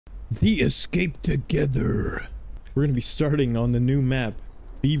The escape together. We're gonna be starting on the new map,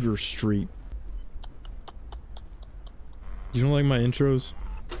 Beaver Street. You don't like my intros?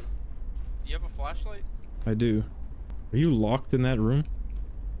 You have a flashlight? I do. Are you locked in that room?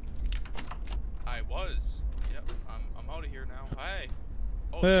 I was. Yep. I'm out of here now. Hi.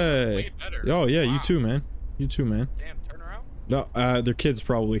 Oh, Hey. way better. Oh yeah, Wow. You too, man. You too, man. Damn, turn around. No, they're kids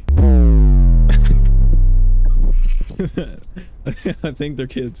probably. I think they're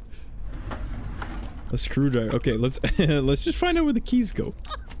kids. A screwdriver. Okay, let's let's just find out where the keys go.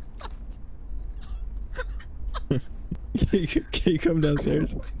 Can you come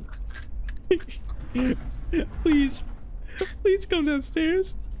downstairs? Please. Please come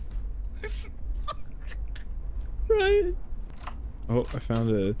downstairs. Right. Oh, I found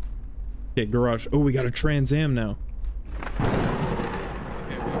a... Okay, garage. Oh, we got a Trans Am now. Okay,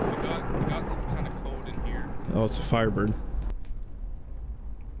 we got some kind of code in here. Oh, it's a Firebird.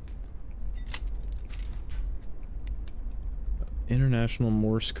 International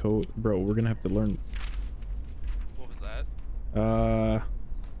Morse code. Bro, we're gonna have to learn. What was that?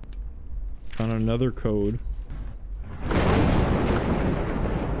 Found another code. Do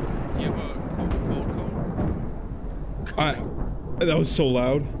you have a phone code? That was so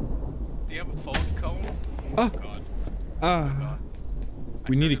loud. Do you have a phone code? Ah. God. Ah.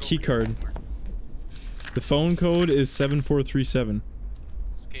 We I need a heard it key over card. here somewhere. The phone code is 7437.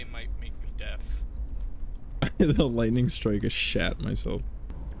 This game might make me deaf. The lightning strike. I shat myself.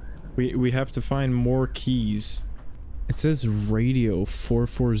 We have to find more keys. It says radio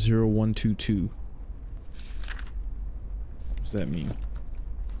 440122. What does that mean?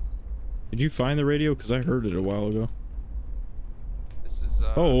 Did you find the radio? Because I heard it a while ago. This is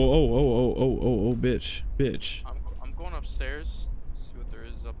Oh, bitch. I'm going upstairs. See what there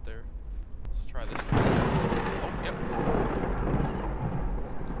is up there. Let's try this. Oh, yep.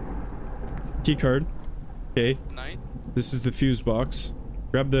 Key card. Okay. 9. This is the fuse box.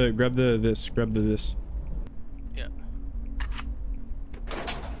 Grab the this. Yeah.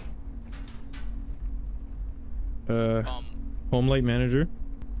 Home light manager.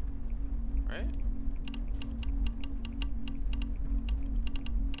 Right?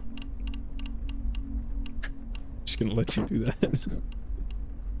 Just gonna let you do that.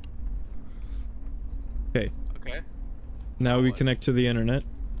 Okay. Okay. Now we connect to the internet.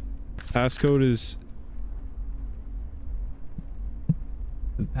 Passcode is...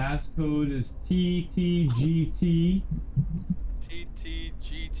 The passcode is TTGT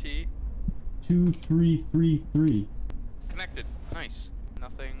TTGT. 2333. Connected. Nice.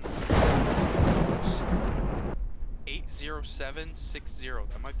 Nothing. 80760.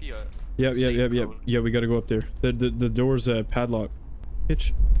 That might be a. Yep. code. Yeah, we gotta go up there. The door's padlock.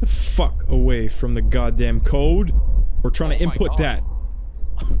 Bitch, the fuck away from the goddamn code. We're trying to input that.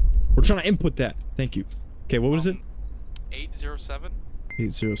 We're trying to input that. Thank you. Okay, what was it? 807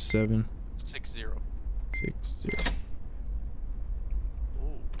 807 60. 60.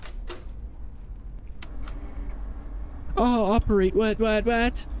 Ooh. Oh, operate. What?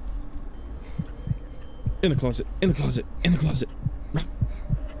 In the closet.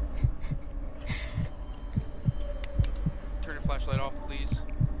 Turn your flashlight off, please.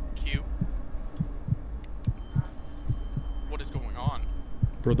 Q. What is going on?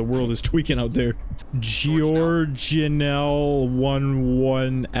 Bro, the world is tweaking out there.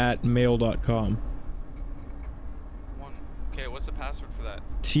 Georginel11@mail.com. Okay, what's the password for that?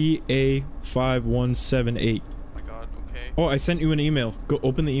 TA5178. Oh my god, okay. Oh, I sent you an email. Go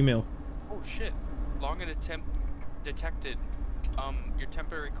open the email. Oh shit. Login attempt detected. Your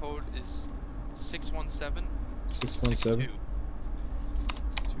temporary code is 617. 617.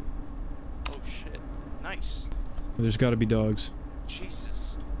 62. Oh shit. Nice. There's gotta be dogs.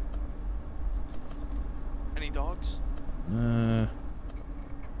 Jesus. Any dogs? They're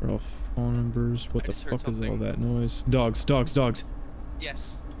all phone numbers. What I the just heard fuck is all something. that noise? Dogs.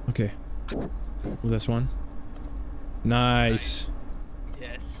 Yes. Okay. Well, that's one. Nice.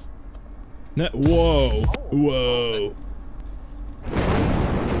 Yes. Whoa. Oh. Whoa.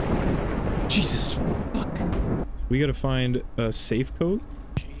 Jesus fuck. We gotta find a safe code.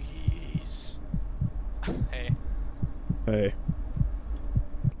 Jeez. Hey. Hey.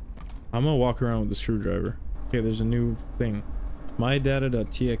 I'm gonna walk around with the screwdriver. Okay, there's a new thing.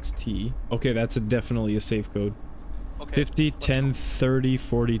 mydata.txt. Okay, that's definitely a safe code. Okay. 50, 10, 30,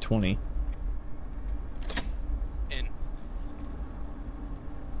 40, 20. In.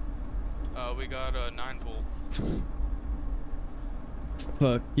 We got a 9-volt.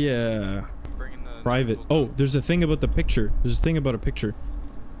 Fuck yeah. I'm bringing the Private. 9-volt Oh, down. there's a thing about the picture. There's a thing about a picture.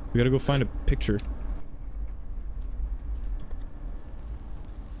 We gotta go find a picture.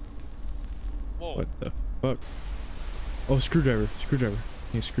 Oh. What the fuck? Oh, screwdriver. Screwdriver.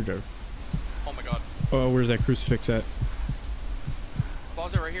 Need a screwdriver. Oh my god. Oh, where's that crucifix at?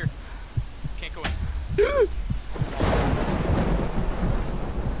 Closet right here. Can't go in. I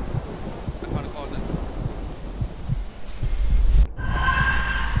found a closet.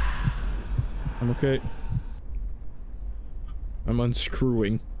 I'm okay. I'm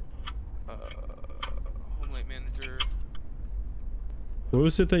unscrewing. Homelight manager. What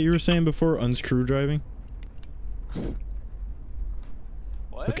was it that you were saying before? Unscrew driving?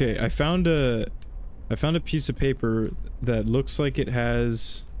 What? Okay, I found a piece of paper that looks like it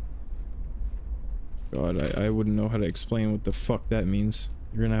has... God, I wouldn't know how to explain what the fuck that means.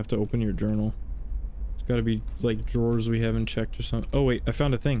 You're gonna have to open your journal. It's gotta be like drawers we haven't checked or something. Oh wait, I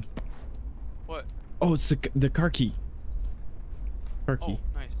found a thing. What? Oh, it's the car key. Car key.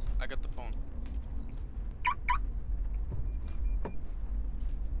 Oh, nice. I got the phone.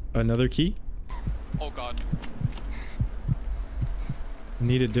 Another key? Oh god.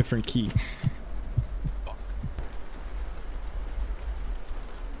 Need a different key. Fuck.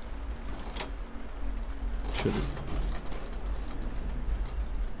 Should've.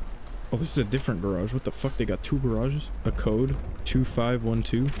 Oh, this is a different garage. What the fuck? They got two garages? A code?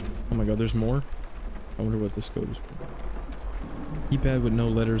 2512? Oh my god, there's more? I wonder what this code is for. Keypad with no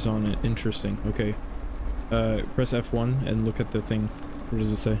letters on it. Interesting. Okay. Press F1 and look at the thing. What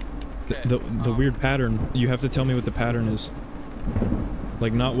does it say? The weird pattern. You have to tell me what the pattern is.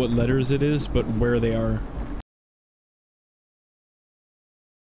 Like, not what letters it is, but where they are.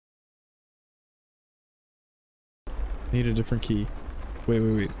 Need a different key.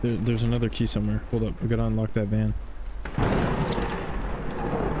 Wait. There's another key somewhere. Hold up. We gotta unlock that van.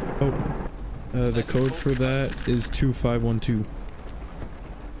 Oh. The code for that is 2512.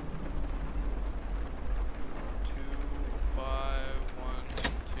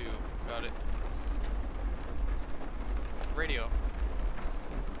 2512. Got it. Radio.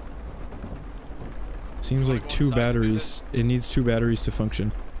 Seems like two batteries. It needs two batteries to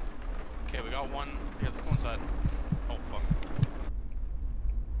function. Okay, we got one. Yeah, let's go inside. Oh, fuck.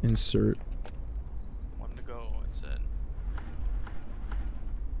 Insert. One to go, it said.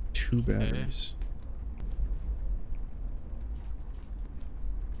 Two batteries.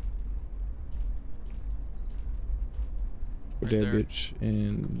 Put that bitch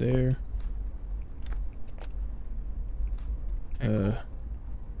in there. Okay, cool.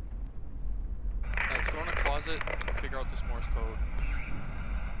 Let's go in a closet and figure out this Morse code.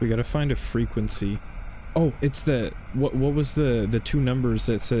 We gotta find a frequency. Oh, it's the what was the two numbers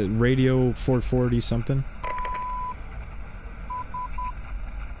that said radio 440 something?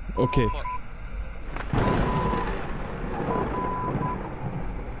 Okay. Oh,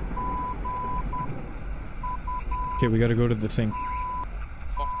 Okay, we gotta go to the thing.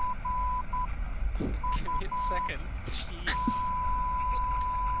 fuck. Give me a second. Jeez.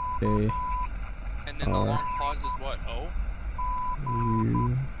 A And then the long pause is what? O?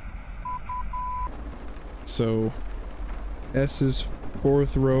 U. So S is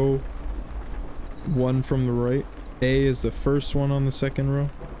fourth row, one from the right. A is the first one on the second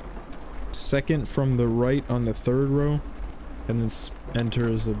row. Second from the right on the third row. And then enter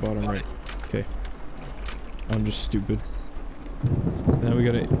is the bottom right. Okay. I'm just stupid. Now we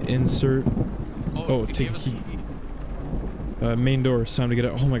gotta insert. Oh, take a key. Main door. It's time to get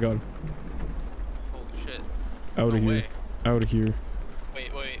out. Oh my god. Holy shit. Out of here. Out of here.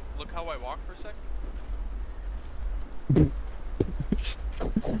 Wait. Look how I walk for a sec.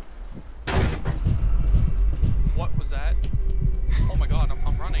 What was that? Oh my god,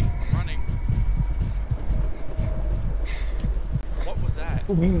 I'm running. I'm running. What was that?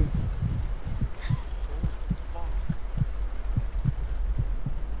 Fuck.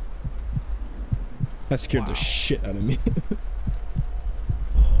 That scared the shit out of me.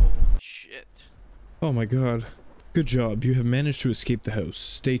 Holy shit. Oh my god. Good job. You have managed to escape the house.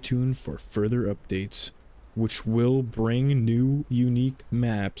 Stay tuned for further updates, which will bring new unique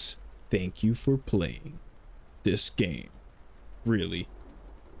maps. Thank you for playing this game. Really.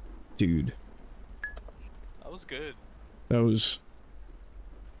 Dude. That was good. That was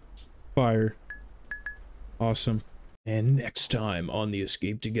fire. Awesome. And next time on the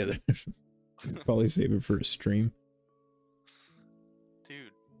Escape Together. Probably save it for a stream.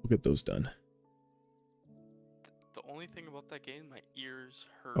 Dude. We'll get those done. The only thing about that game, my ears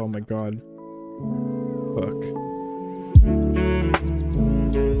hurt. Oh my god. Fuck.